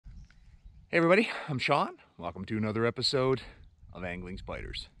Hey everybody, I'm Sean. Welcome to another episode of Angling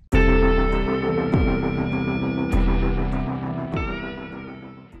Spiders.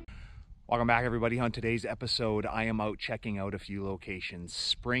 Welcome back everybody. On today's episode, I am out checking out a few locations.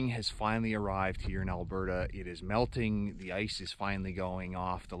 Spring has finally arrived here in Alberta. It is melting, the ice is finally going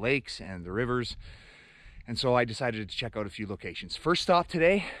off the lakes and the rivers. And so I decided to check out a few locations. First stop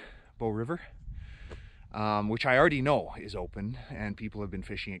today, Bow River. Which I already know is open and people have been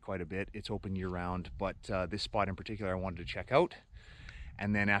fishing it quite a bit. It's open year round, but this spot in particular I wanted to check out.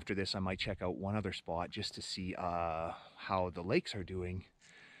 And then after this I might check out one other spot just to see how the lakes are doing.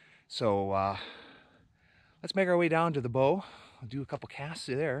 So let's make our way down to the Bow. I'll do a couple casts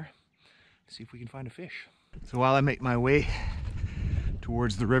there, see if we can find a fish. So while I make my way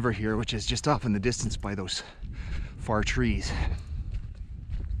towards the river here, which is just off in the distance by those far trees,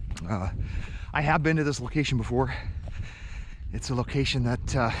 I have been to this location before. It's a location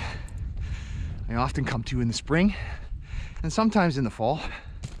that I often come to in the spring and sometimes in the fall.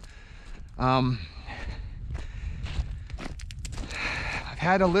 I've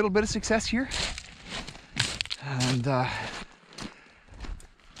had a little bit of success here, and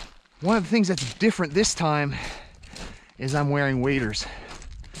one of the things that's different this time is I'm wearing waders,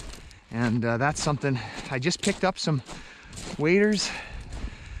 and that's something. I just picked up some waders.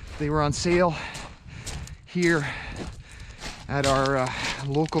 They were on sale here at our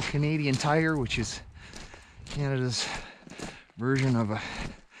local Canadian Tire, which is Canada's version of a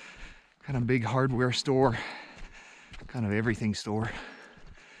kind of big hardware store, kind of everything store,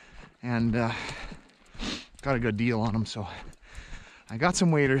 and got a good deal on them. So I got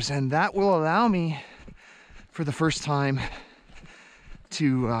some waders, and that will allow me for the first time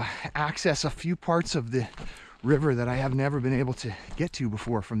to access a few parts of the river that I have never been able to get to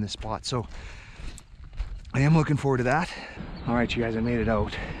before from this spot. So I am looking forward to that. All right, you guys, I made it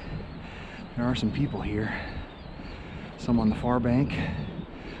out. There are some people here, some on the far bank,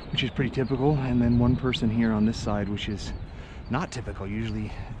 which is pretty typical, and then one person here on this side, which is not typical.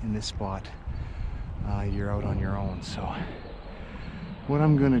 Usually in this spot you're out on your own. So what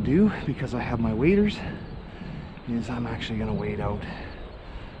I'm gonna do, because I have my waders, is I'm actually gonna wade out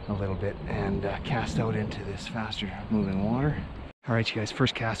a little bit and cast out into this faster moving water. All right, you guys,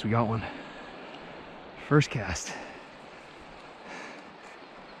 first cast, we got one. First cast.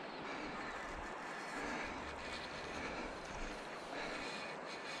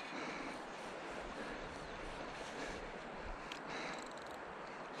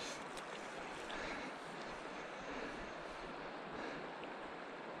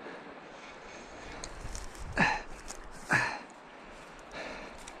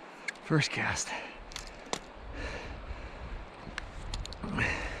 First cast. I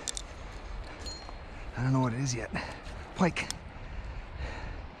don't know what it is yet. Pike.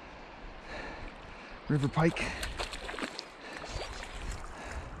 River pike.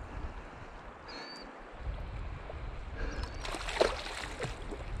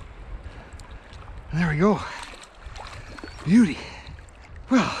 There we go. Beauty.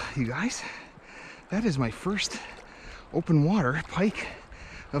 Well, you guys, that is my first open water pike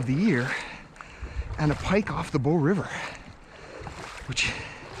of the year, and a pike off the Bow River, which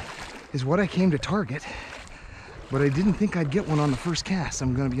is what I came to target, but I didn't think I'd get one on the first cast,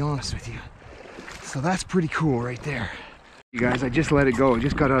 I'm gonna be honest with you. So that's pretty cool right there. You guys, I just let it go. It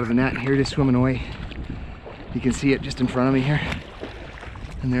just got out of the net, and here it is swimming away. You can see it just in front of me here,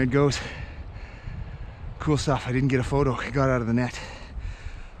 and there it goes. Cool stuff. I didn't get a photo, it got out of the net,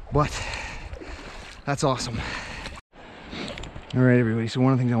 but that's awesome. All right, everybody, so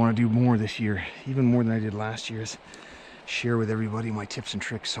one of the things I want to do more this year, even more than I did last year, is share with everybody my tips and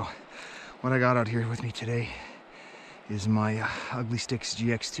tricks. So what I got out here with me today is my Ugly Sticks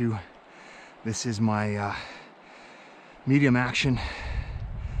GX2. This is my medium action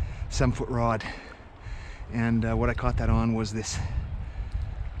 7-foot rod, and what I caught that on was this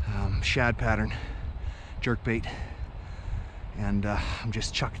shad pattern jerkbait, and I'm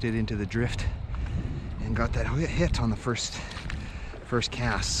just chucked it into the drift and got that hit on the first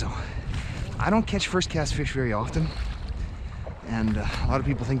cast. So I don't catch first cast fish very often, and a lot of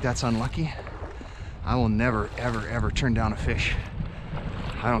people think that's unlucky. I will never ever turn down a fish.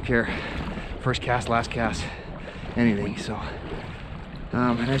 I don't care, first cast, last cast, anything. So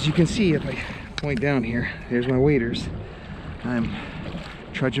and as you can see, if I point down here, there's my waders. I'm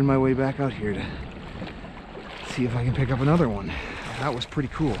trudging my way back out here to see if I can pick up another one. That was pretty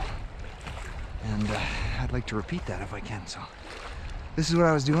cool, and I'd like to repeat that if I can. So this is what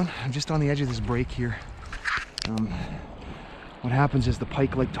I was doing. I'm just on the edge of this break here. What happens is the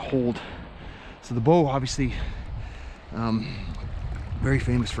pike like to hold. So the Bow, obviously, very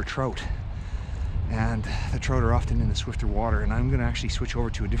famous for trout. and the trout are often in the swifter water. And I'm going to actually switch over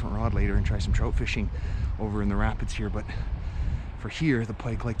to a different rod later and try some trout fishing over in the rapids here. But for here, the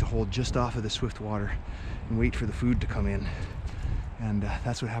pike like to hold just off of the swift water and wait for the food to come in. And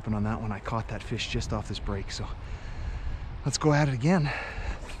that's what happened on that one. I caught that fish just off this break. So let's go at it again.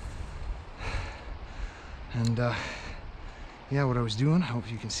 And yeah, what I was doing, I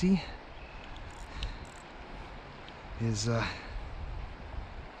hope you can see, is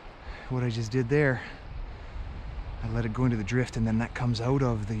what I just did there. I let it go into the drift, and then that comes out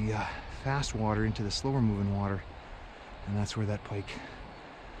of the fast water into the slower moving water, and that's where that pike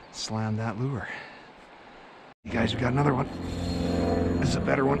slammed that lure. You guys, we got another one. This is a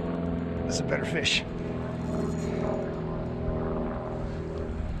better one. This is a better fish.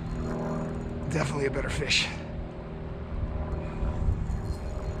 Definitely a better fish.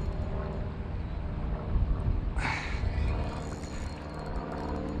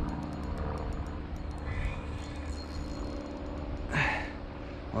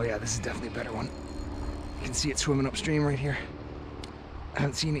 Oh yeah, this is definitely a better one. You can see it swimming upstream right here. I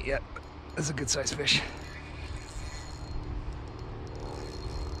haven't seen it yet, but this is a good sized fish.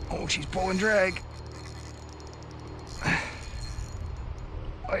 Oh, she's pulling drag.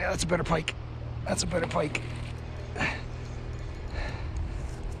 Oh yeah, that's a better pike. That's a better pike.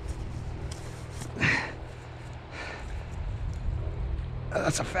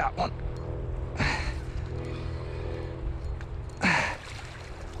 That's a fat one.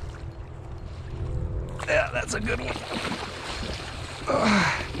 Yeah, that's a good one.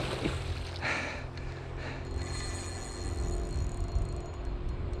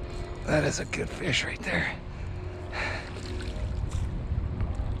 That is a good fish right there.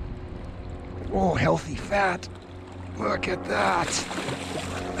 Oh, healthy fat. Look at that.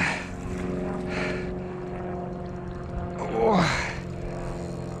 Oh,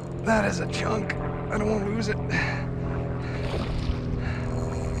 that is a chunk. I don't want to lose it.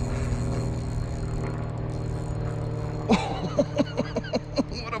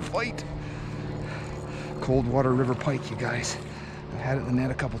 What a fight. Coldwater River pike, you guys. I've had it in the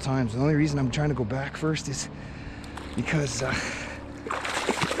net a couple times. The only reason I'm trying to go back first is because I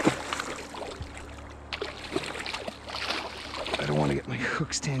don't want to get my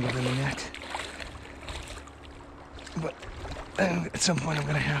hooks tangled in the net. But at some point I'm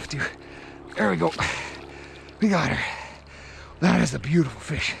going to have to. There we go. We got her. That is a beautiful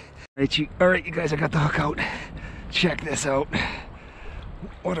fish. All right, you guys, I got the hook out. Check this out.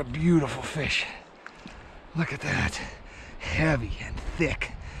 What a beautiful fish. Look at that. Heavy and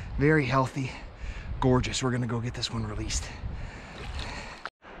thick. Very healthy. Gorgeous. We're going to go get this one released.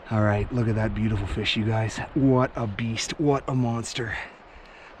 All right, look at that beautiful fish, you guys. What a beast. What a monster.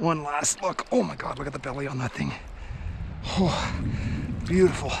 One last look. Oh my God, look at the belly on that thing. Oh,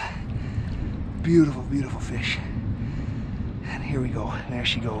 beautiful. Beautiful, beautiful fish. And here we go. There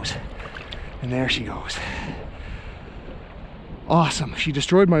she goes. And there she goes. Awesome. She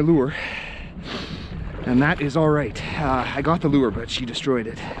destroyed my lure. And that is all right. I got the lure, but she destroyed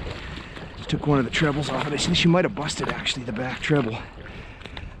it. She took one of the trebles off it. I think she might have busted, actually, the back treble.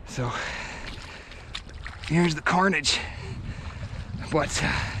 So, here's the carnage. But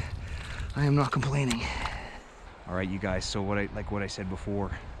I am not complaining. All right, you guys, so like what I said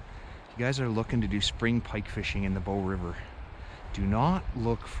before, you guys are looking to do spring pike fishing in the Bow River. Do not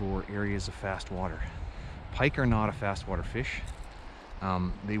look for areas of fast water. Pike are not a fast water fish.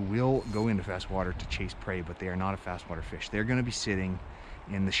 They will go into fast water to chase prey, but they are not a fast water fish. They're going to be sitting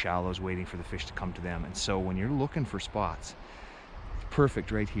in the shallows waiting for the fish to come to them. And so when you're looking for spots, it's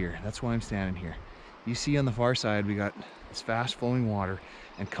perfect right here. That's why I'm standing here. You see on the far side, we got this fast flowing water,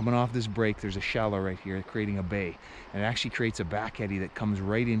 and coming off this break, there's a shallow right here creating a bay. And it actually creates a back eddy that comes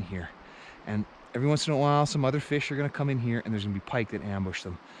right in here. And every once in a while, some other fish are going to come in here, and there's going to be pike that ambush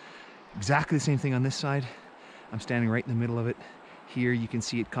them. Exactly the same thing on this side. I'm standing right in the middle of it. Here you can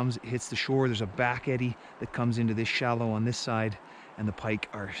see it hits the shore. There's a back eddy that comes into this shallow on this side, and the pike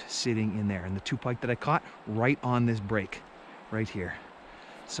are sitting in there. And the two pike that I caught right on this break, right here.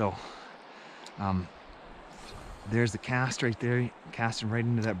 So there's the cast right there, casting right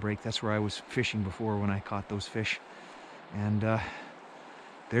into that break. That's where I was fishing before when I caught those fish. And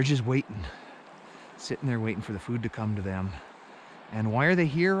they're just waiting, sitting there waiting for the food to come to them. And why are they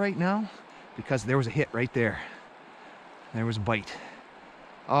here right now? Because there was a hit right there. There was a bite.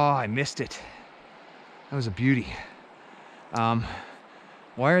 Oh, I missed it. That was a beauty. Why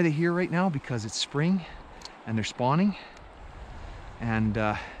are they here right now? Because it's spring and they're spawning. And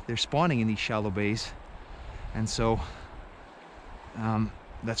they're spawning in these shallow bays. And so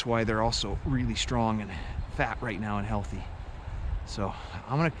that's why they're also really strong and fat right now and healthy. So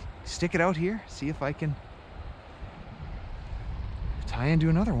I'm gonna stick it out here, see if I can tie into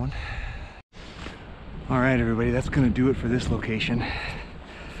another one. All right, everybody, that's gonna do it for this location.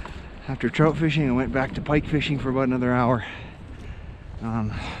 After trout fishing, I went back to pike fishing for about another hour.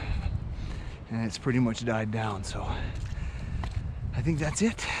 And it's pretty much died down, so I think that's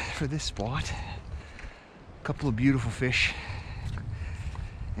it for this spot. A couple of beautiful fish.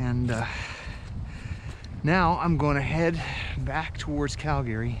 And now I'm going to head back towards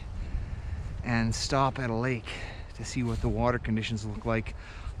Calgary and stop at a lake to see what the water conditions look like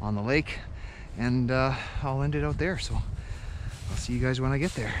on the lake, and I'll end it out there. So I'll see you guys when I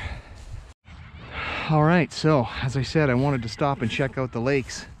get there. All right, so as I said, I wanted to stop and check out the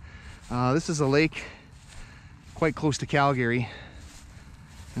lakes. This is a lake quite close to Calgary,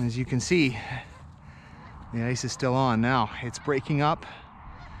 and as you can see, the ice is still on. Now it's breaking up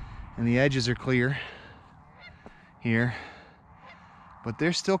and the edges are clear here, but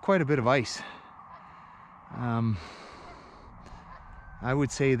there's still quite a bit of ice. I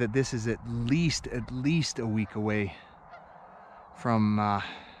would say that this is at least a week away from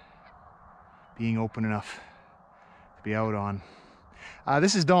being open enough to be out on.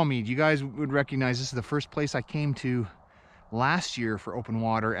 This is Dalmead. You guys would recognize this is the first place I came to last year for open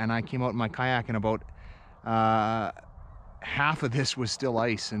water, and I came out in my kayak, and about half of this was still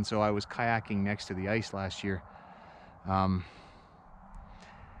ice, and so I was kayaking next to the ice last year.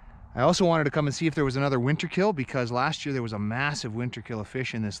 I also wanted to come and see if there was another winter kill, because last year there was a massive winter kill of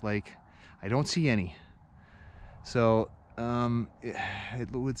fish in this lake. I don't see any. So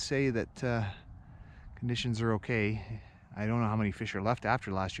it would say that conditions are okay. I don't know how many fish are left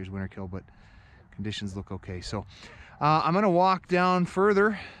after last year's winter kill, but conditions look okay. So I'm gonna walk down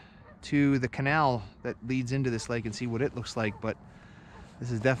further to the canal that leads into this lake and see what it looks like, but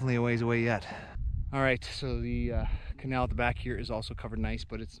this is definitely a ways away yet. All right, so the canal at the back here is also covered in ice,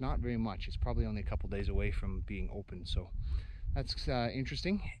 but it's not very much. It's probably only a couple days away from being open, so that's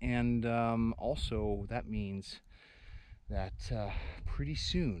interesting. And also that means that pretty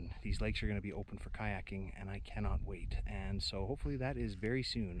soon these lakes are going to be open for kayaking, and I cannot wait. And so hopefully that is very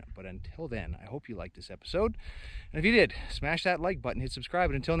soon. But until then, I hope you liked this episode, and if you did, smash that like button, hit subscribe,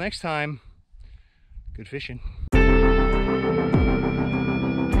 and until next time, good fishing.